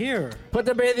 Here. Put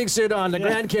the bathing suit on. The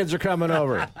grandkids are coming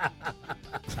over.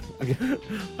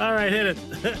 All right, hit it.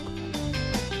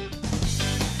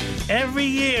 Every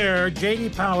year, J.D.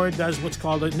 Power does what's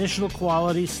called an initial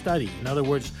quality study. In other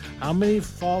words, how many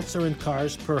faults are in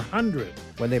cars per 100?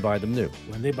 When they buy them new.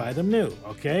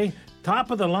 Okay?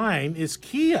 Top of the line is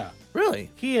Kia.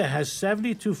 Really? Kia has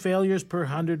 72 failures per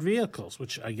 100 vehicles,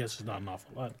 which I guess is not an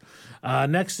awful lot.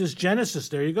 Next is Genesis.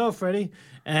 There you go, Freddie.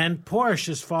 And Porsche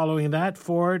is following that,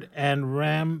 Ford and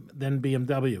Ram, then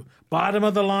BMW. Bottom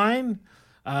of the line,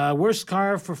 worst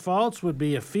car for faults would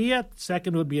be a Fiat.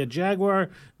 Second would be a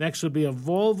Jaguar. Next would be a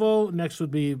Volvo. Next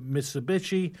would be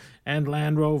Mitsubishi and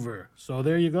Land Rover. So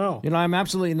there you go. I'm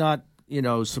absolutely not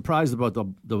surprised about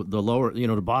the lower,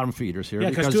 the bottom feeders here. Yeah,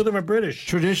 because two of them are British.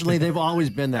 Traditionally, they've always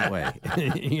been that way.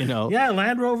 Yeah,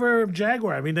 Land Rover,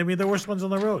 Jaguar. I mean, they're the worst ones on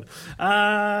the road.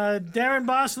 Darren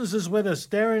Boston's is with us.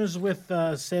 Darren is with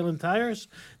Salem Tires.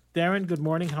 Darren, good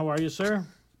morning. How are you, sir?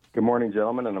 Good morning,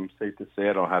 gentlemen, and I'm safe to say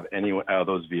I don't have any of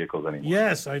those vehicles anymore.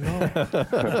 Yes, I know.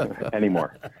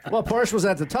 Anymore. Well, Porsche was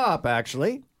at the top,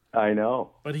 actually. I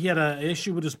know. But he had an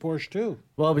issue with his Porsche, too.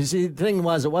 Well, but you see, the thing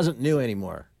was, it wasn't new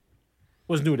anymore.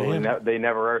 Was new to him. They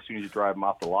never are as soon as you drive them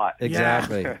off the lot.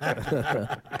 Exactly.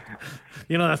 That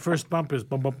first bump is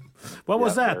bump, bump. What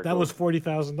was that? That was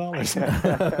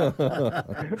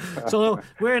 $40,000. So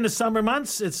we're in the summer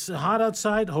months. It's hot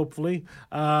outside, hopefully.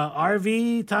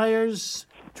 RV tires,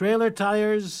 trailer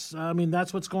tires. I mean,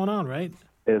 that's what's going on, right?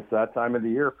 It's that time of the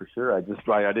year for sure. I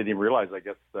didn't even realize. I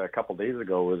guess a couple days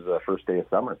ago was the first day of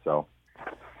summer. So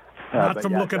not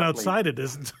from looking outside, it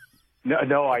isn't.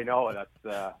 No, I know.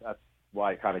 That's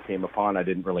why I kind of came upon. I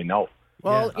didn't really know.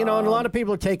 Well, and a lot of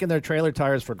people are taking their trailer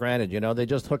tires for granted. They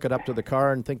just hook it up to the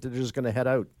car and think they're just going to head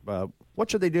out. What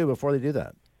should they do before they do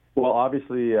that? Well,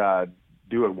 obviously,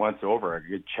 do it once over. A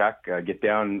good check. Get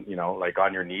down, like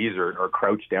on your knees or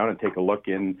crouch down and take a look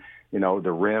in,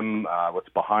 the rim, what's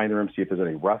behind the rim, see if there's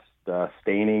any rust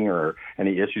staining or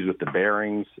any issues with the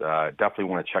bearings. Definitely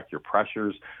want to check your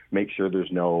pressures. Make sure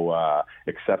there's no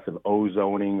excessive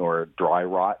ozoning or dry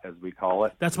rot, as we call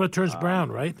it. That's what turns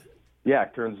brown, right? Yeah,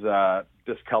 it turns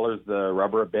discolors the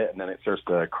rubber a bit, and then it starts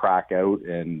to crack out,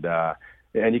 and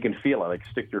you can feel it. Like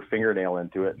stick your fingernail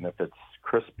into it, and if it's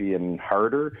crispy and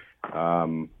harder,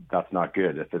 that's not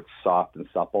good. If it's soft and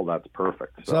supple, that's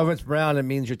perfect. So if it's brown, it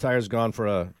means your tire's gone for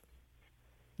a.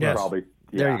 Yes. Probably.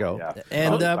 There you go. Yeah.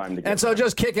 And so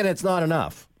just kicking it's not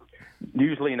enough.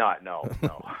 Usually not. No.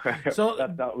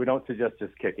 So we don't suggest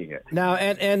just kicking it. Now,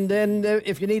 and then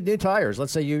if you need new tires,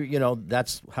 let's say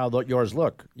that's how yours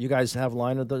look. You guys have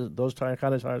line of those kind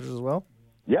of tires as well?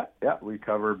 Yeah. We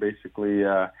cover basically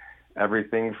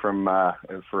everything from,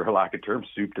 for lack of terms,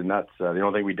 soup to nuts. The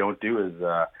only thing we don't do is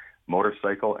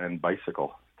motorcycle and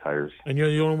bicycle tires. And you're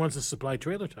the only ones that supply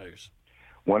trailer tires.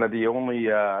 One of the only,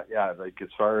 like as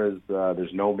far as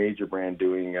there's no major brand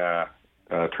doing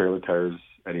trailer tires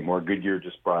anymore. Goodyear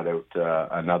just brought out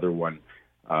another one,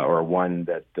 or one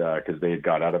that, because they had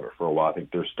got out of it for a while. I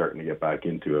think they're starting to get back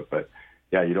into it. But,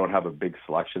 yeah, you don't have a big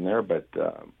selection there, but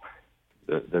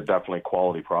they're definitely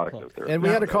quality products out there. And we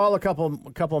had a call a couple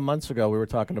of months ago. We were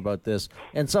talking about this,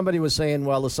 and somebody was saying,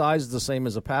 well, the size is the same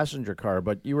as a passenger car,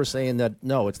 but you were saying that,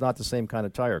 no, it's not the same kind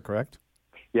of tire, correct?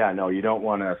 Yeah, no, you don't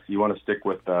want to. You want to stick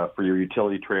with for your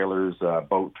utility trailers,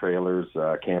 boat trailers,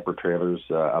 camper trailers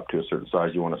up to a certain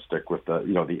size. You want to stick with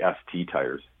the ST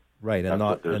tires. Right, and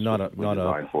not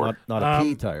a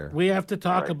P tire. We have to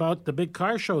talk about the big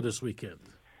car show this weekend.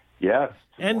 Yes,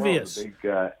 Envious, the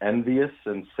big Envious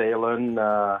and Salem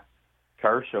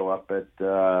car show up at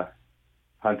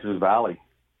Hunters Valley,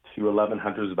 211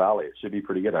 Hunters Valley. It should be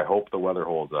pretty good. I hope the weather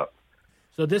holds up.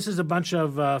 So this is a bunch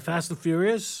of Fast and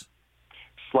Furious.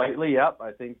 Slightly, yep.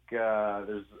 I think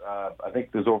there's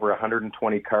over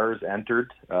 120 cars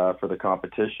entered for the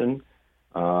competition.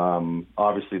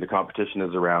 Obviously, the competition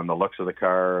is around the looks of the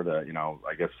car,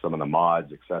 I guess some of the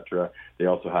mods, etc. They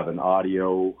also have an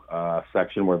audio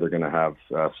section where they're going to have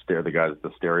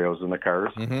the stereos in the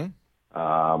cars. Mm-hmm.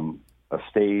 A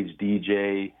stage,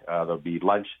 DJ. There'll be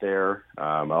lunch there. It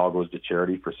all goes to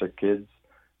charity for sick kids.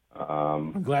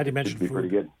 I'm glad you mentioned food. Pretty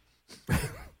good.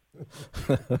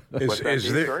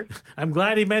 Is there? Sorry? I'm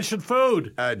glad he mentioned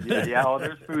food. Yeah, well,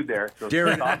 there's food there. So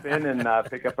Darren- stop in and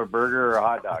pick up a burger or a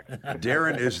hot dog.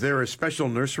 Darren, is there a special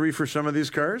nursery for some of these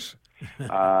cars?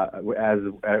 As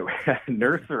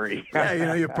nursery.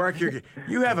 Yeah, you park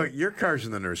your car's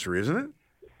in the nursery, isn't it?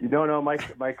 No, my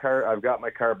car. I've got my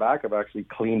car back. I've actually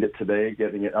cleaned it today,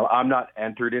 getting it. I'm not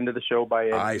entered into the show by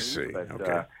any I means, see. But,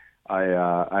 Okay.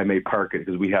 I may park it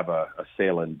because we have a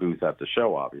sailing booth at the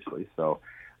show, obviously. So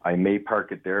I may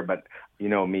park it there. But you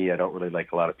know me, I don't really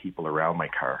like a lot of people around my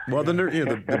car. Well,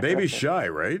 the baby's shy,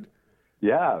 right?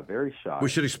 Yeah, very shy. We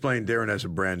should explain. Darren has a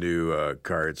brand new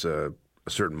car. It's a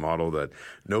certain model that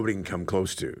nobody can come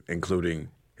close to, including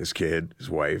his kid, his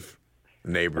wife,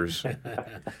 neighbors.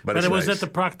 But it was nice. at the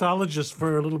proctologist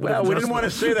for a little bit. Well, of we didn't adjustment.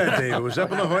 want to say that, Dave. It was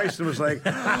up on the hoist and was like,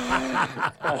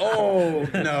 oh,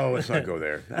 no, let's not go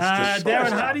there. That's just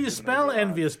Darren, how do you spell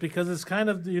envious? Because it's kind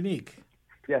of unique.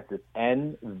 Yes, it's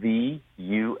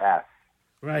NVUS.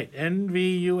 Right,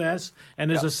 NVUS,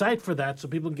 and there's a site for that, so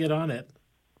people can get on it.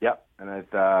 Yep, and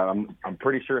I'm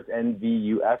pretty sure it's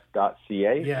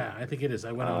nvus.ca. Yeah, I think it is.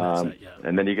 I went on that site. Yeah.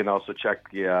 And then you can also check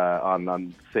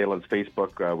on Salem's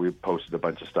Facebook. We posted a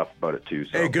bunch of stuff about it too.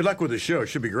 So. Hey, good luck with the show. It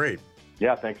should be great.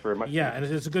 Yeah, thanks very much. Yeah, and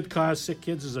it's a good cause. Sick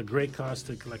Kids is a great cause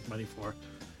to collect money for.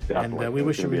 Definitely. And we It's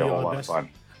wish you gonna be really a all whole the lot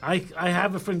of best. fun. I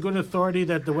have it from good authority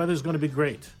that the weather's going to be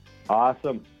great.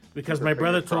 Awesome. Because my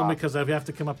brother told me because I have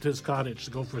to come up to his cottage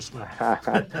to go for a swim.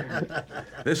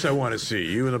 This I want to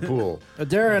see. You in the pool.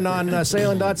 Darren, on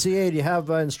sailing.ca, do you have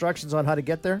instructions on how to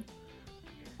get there?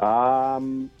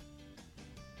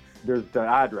 There's the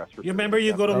address. You remember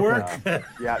you go to work?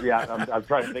 Yeah. I'm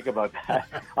trying to think about that.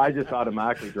 I just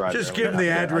automatically drive. Just there. give them the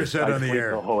address out on the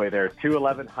air. The whole way there.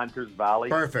 211 Hunters Valley.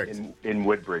 Perfect. In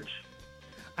Woodbridge.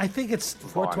 I think it's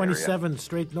 427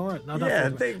 straight north. No, Yeah,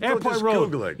 not Airport Airport just Road.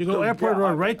 Google it. You go Airport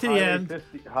Road right to the end.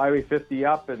 Highway 50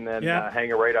 up, and then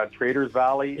hang a right on Traders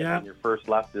Valley, Yeah. and your first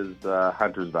left is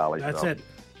Hunters Valley. That's so it.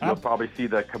 You'll Up, probably see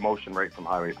the commotion right from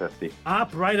Highway 50.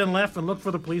 up, right, and left, and look for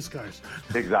the police cars.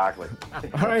 Exactly.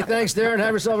 All right, thanks, Darren.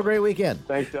 Have yourself a great weekend.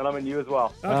 Thanks, gentlemen. You as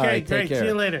well. Okay, right, take great. care. See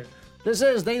you later. This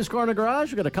is Dave's Corner Garage.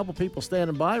 We've got a couple people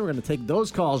standing by. We're going to take those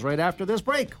calls right after this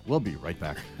break. We'll be right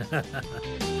back.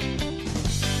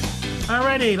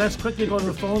 Alrighty, let's quickly go to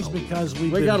the phones because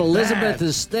We got Elizabeth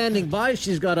is standing by.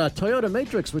 She's got a Toyota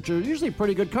Matrix, which are usually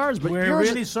pretty good cars. But We're yours...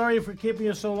 really sorry for keeping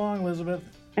you so long, Elizabeth.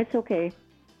 It's okay.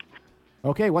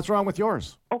 Okay, what's wrong with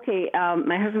yours? Okay,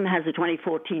 my husband has a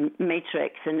 2014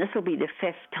 Matrix, and this will be the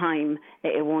fifth time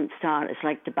it won't start. It's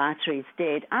like the battery's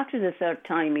dead. After the third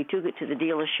time, he took it to the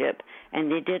dealership,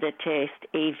 and they did a test,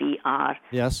 AVR.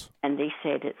 Yes. And they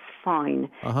said it's fine.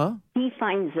 Uh-huh. He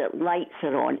finds that lights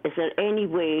are on. Is there any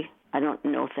way, I don't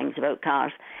know things about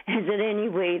cars, is there any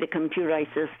way the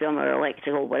computerized system or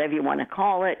electrical, whatever you want to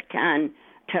call it, can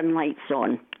turn lights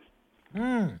on?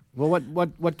 Well,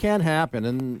 what can happen,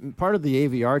 and part of the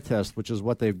AVR test, which is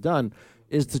what they've done,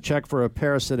 is to check for a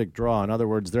parasitic draw. In other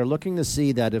words, they're looking to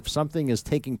see that if something is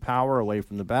taking power away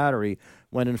from the battery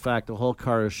when, in fact, the whole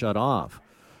car is shut off.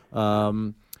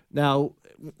 Now,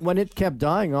 when it kept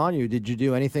dying on you, did you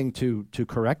do anything to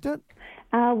correct it?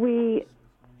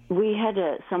 We had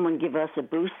someone give us a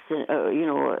boost,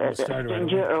 a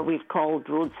stranger, or we've called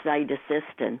roadside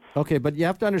assistance. Okay, but you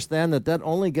have to understand that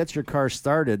only gets your car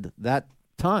started that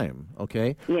time,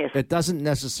 okay? Yes. It doesn't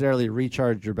necessarily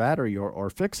recharge your battery or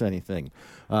fix anything.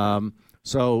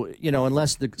 So,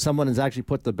 unless someone has actually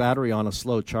put the battery on a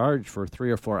slow charge for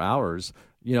 3 or 4 hours,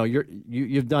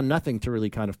 you've done nothing to really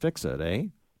kind of fix it, eh?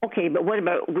 Okay, but what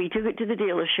about, we took it to the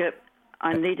dealership,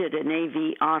 and they did an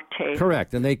AVR test.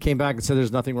 Correct, and they came back and said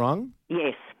there's nothing wrong?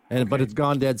 Yes. But it's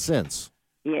gone dead since.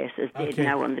 Yes, it's dead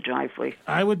now on the driveway.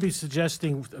 I would be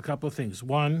suggesting a couple of things.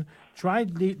 One, try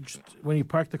when you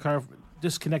park the car,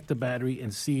 disconnect the battery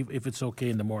and see if it's okay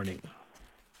in the morning.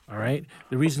 All right.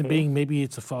 The reason being, maybe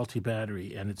it's a faulty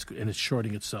battery and it's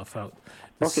shorting itself out.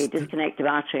 Okay, disconnect the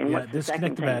battery. And what's the second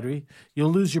disconnect the battery.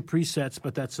 You'll lose your presets,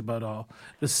 but that's about all.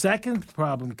 The second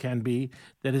problem can be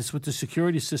that it's with the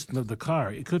security system of the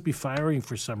car. It could be firing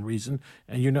for some reason,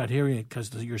 and you're not hearing it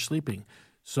because you're sleeping.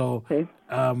 So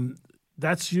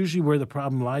that's usually where the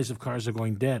problem lies if cars are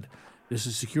going dead. There's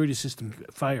a security system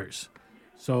fires.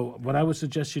 So what I would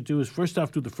suggest you do is first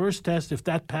off do the first test. If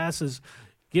that passes,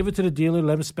 give it to the dealer.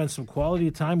 Let them spend some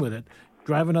quality time with it.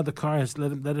 Drive another car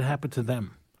and let it happen to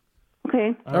them.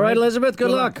 Okay. All right, Elizabeth, good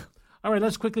luck. All right,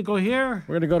 let's quickly go here.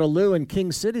 We're going to go to Lou in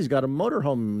King City. He's got a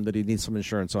motorhome that he needs some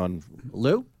insurance on.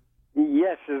 Lou?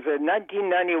 Yes, it's a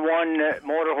 1991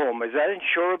 motorhome. Is that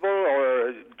insurable,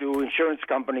 or do insurance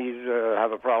companies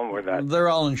have a problem with that? They're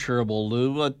all insurable,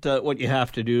 Lou. But what you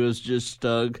have to do is just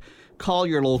call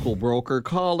your local broker.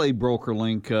 Call a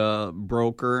BrokerLink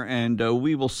broker, and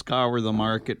we will scour the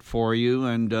market for you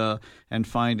and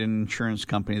find an insurance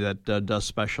company that does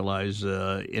specialize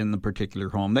in the particular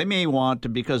home. They may want to,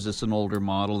 because it's an older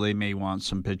model, they may want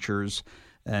some pictures.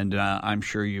 And I'm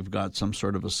sure you've got some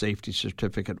sort of a safety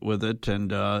certificate with it,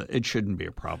 and it shouldn't be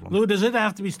a problem. Lou, does it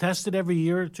have to be tested every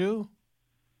year or two?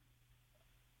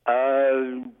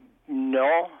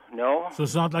 No. So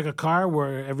it's not like a car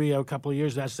where every couple of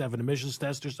years it has to have an emissions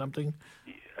test or something?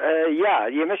 Yeah,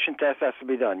 the emission test has to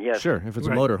be done, yes. Sure, if it's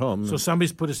a motor home. So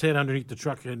somebody's put his head underneath the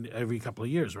truck every couple of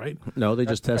years, right? No, they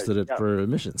just tested it for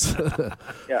emissions.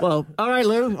 Yeah. Well, all right,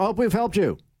 Lou. Hope we've helped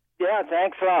you. Yeah,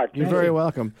 thanks a lot. You're very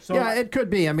welcome. So, yeah, it could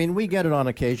be. I mean, we get it on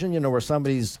occasion, where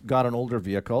somebody's got an older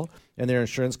vehicle and their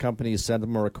insurance company send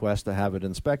them a request to have it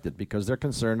inspected because they're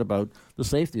concerned about the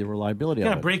safety and reliability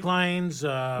of it. brake lines.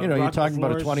 You're talking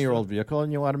about a 20-year-old vehicle,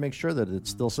 and you want to make sure that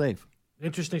it's still safe.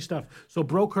 Interesting stuff. So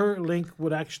BrokerLink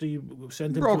would actually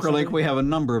send him BrokerLink, we have a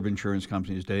number of insurance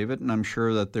companies, David, and I'm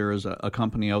sure that there is a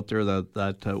company out there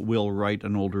that will write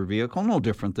an older vehicle, no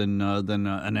different than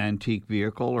an antique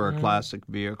vehicle or a classic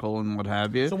vehicle and what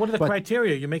have you. So what are the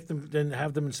criteria? You make them then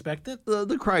have them inspected?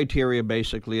 The criteria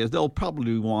basically is they'll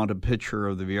probably want a picture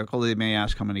of the vehicle. They may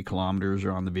ask how many kilometers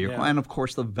are on the vehicle, and of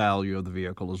course the value of the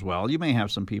vehicle as well. You may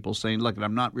have some people saying, look,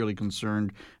 I'm not really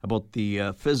concerned about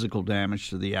the physical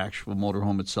damage to the actual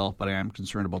motorhome itself, but I am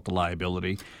concerned about the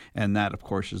liability, and that, of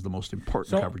course, is the most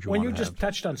important coverage you want to have. When you just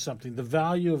touched on something, the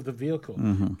value of the vehicle,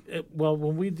 well,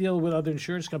 when we deal with other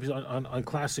insurance companies on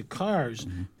classic cars,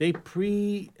 they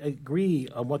pre-agree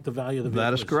on what the value of the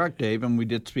vehicle is. That is correct, Dave, and we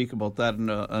did speak about that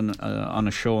on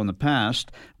a show in the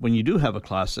past. When you do have a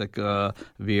classic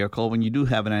vehicle, when you do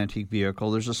have an antique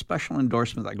vehicle, there's a special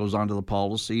endorsement that goes onto the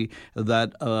policy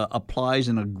that applies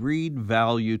an agreed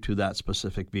value to that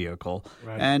specific vehicle.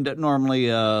 Right. And normally,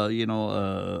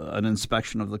 an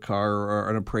inspection of the car or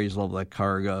an appraisal of that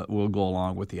car will go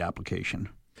along with the application.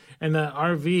 And the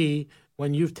RV,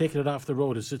 when you've taken it off the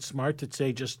road, is it smart to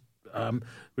say just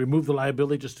remove the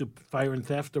liability just to fire and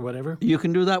theft or whatever? You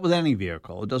can do that with any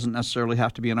vehicle. It doesn't necessarily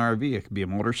have to be an RV. It could be a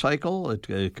motorcycle. It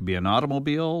could be an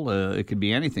automobile. It could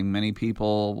be anything. Many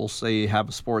people will say have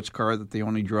a sports car that they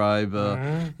only drive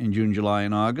in June, July,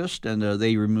 and August, and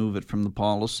they remove it from the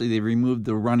policy. They remove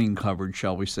the running coverage,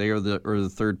 shall we say, or the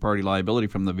third-party liability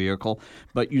from the vehicle,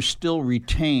 but you still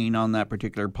retain on that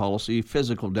particular policy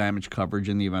physical damage coverage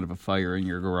in the event of a fire in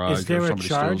your garage. Is there or a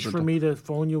charge for me to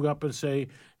phone you up and say,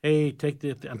 hey,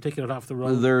 I'm taking it off the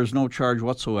road? There's no charge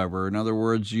whatsoever. In other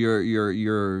words, you're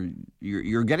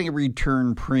getting a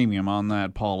return premium on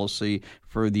that policy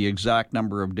for the exact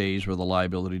number of days where the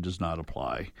liability does not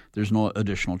apply. There's no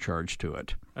additional charge to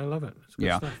it. I love it. It's good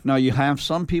stuff. Now, you have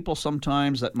some people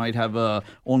sometimes that might have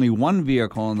only one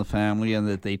vehicle in the family, and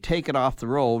that they take it off the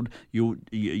road.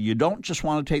 You don't just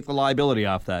want to take the liability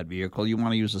off that vehicle. You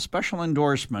want to use a special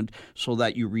endorsement so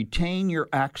that you retain your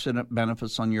accident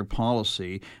benefits on your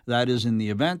policy. That is, in the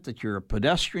event that you're a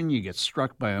pedestrian, you get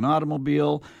struck by an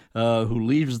automobile who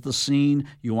leaves the scene,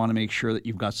 you want to make sure that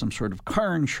you've got some sort of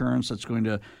car insurance that's going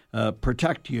to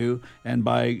protect you. And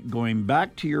by going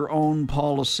back to your own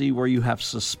policy where you have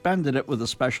suspended it with a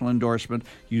special endorsement,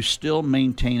 you still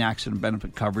maintain accident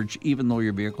benefit coverage even though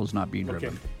your vehicle is not being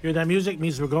driven. Hear that music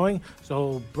means we're going.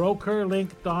 So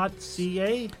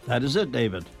BrokerLink.ca. That is it,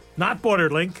 David. Not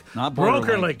BorderLink. Not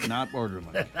BrokerLink. Not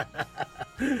BorderLink.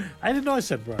 I didn't know I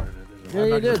said BorderLink. Yeah,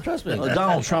 you did. Trust me.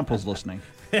 Donald Trump was listening.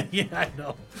 Yeah, I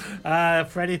know.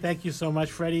 Freddie, thank you so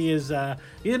much. Freddie is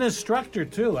he's an instructor,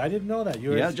 too. I didn't know that.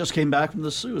 Just came back from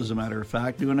the Sioux, as a matter of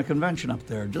fact, doing a convention up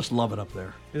there. Just love it up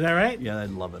there. Is that right? Yeah, I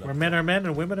love it. Where men are men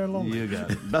and women are lonely. You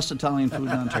got it. Best Italian food in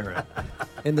Ontario.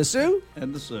 In the Sioux?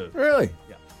 In the Sioux. Really?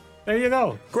 Yeah. There you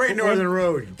go. Great Northern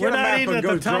Road. We're not eating at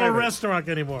the Tunnel Restaurant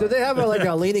anymore. Do they have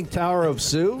a Leaning Tower of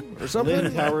Sioux or something?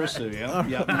 Leaning Tower of Sioux,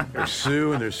 yeah. There's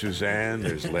Sue and there's Suzanne.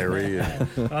 There's Larry.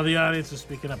 And the audience is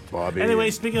speaking up. Bobby. Anyway,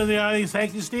 speaking of the audience,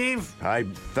 thank you, Steve. Hi.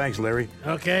 Thanks, Larry.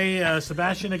 Okay,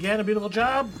 Sebastian, again, a beautiful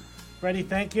job. Freddie,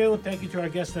 thank you. Thank you to our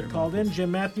guests that called in, Jim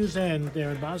Matthews and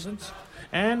Darren Bosens.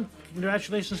 And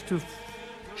congratulations to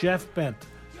Jeff Bent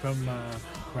from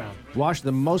Crown. Washed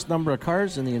the most number of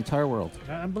cars in the entire world.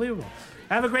 Unbelievable.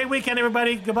 Have a great weekend,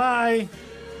 everybody. Goodbye.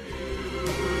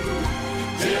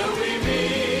 Till we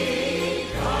meet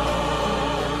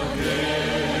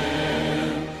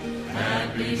again.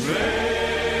 Happy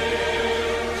trails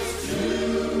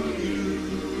to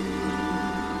you.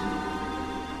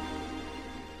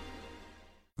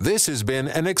 This has been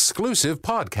an exclusive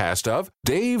podcast of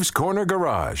Dave's Corner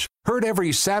Garage. Heard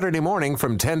every Saturday morning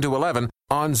from 10 to 11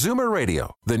 on Zoomer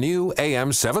Radio, the new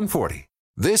AM 740.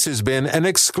 This has been an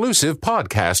exclusive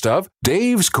podcast of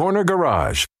Dave's Corner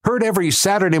Garage. Heard every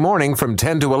Saturday morning from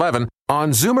 10 to 11 on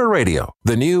Zoomer Radio,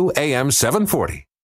 the new AM 740.